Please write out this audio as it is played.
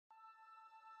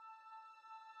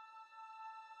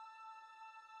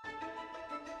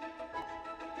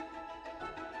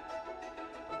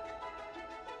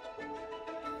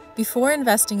Before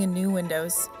investing in new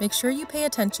windows, make sure you pay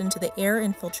attention to the air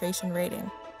infiltration rating.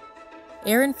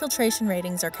 Air infiltration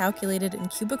ratings are calculated in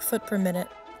cubic foot per minute,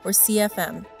 or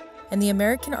CFM, and the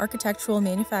American Architectural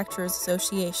Manufacturers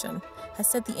Association has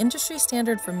set the industry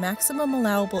standard for maximum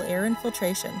allowable air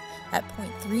infiltration at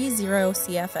 0.30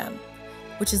 CFM,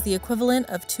 which is the equivalent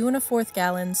of 2 1/4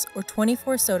 gallons or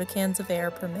 24 soda cans of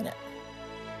air per minute.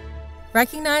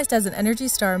 Recognized as an Energy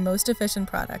Star Most Efficient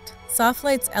product,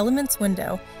 SoftLite's Elements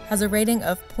window has a rating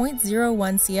of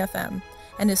 0.01 CFM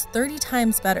and is 30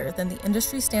 times better than the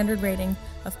industry standard rating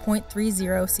of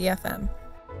 0.30 CFM.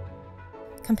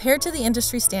 Compared to the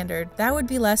industry standard, that would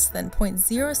be less than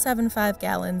 0.075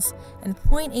 gallons and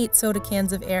 0.8 soda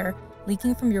cans of air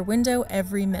leaking from your window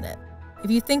every minute. If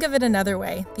you think of it another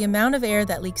way, the amount of air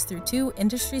that leaks through 2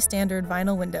 industry standard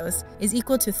vinyl windows is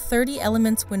equal to 30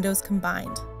 Elements windows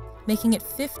combined, making it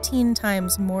 15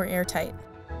 times more airtight.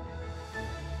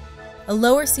 A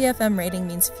lower CFM rating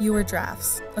means fewer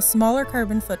drafts, a smaller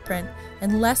carbon footprint,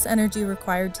 and less energy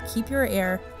required to keep your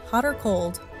air, hot or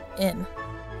cold, in.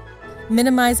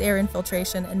 Minimize air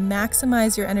infiltration and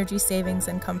maximize your energy savings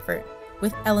and comfort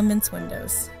with Elements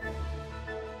windows.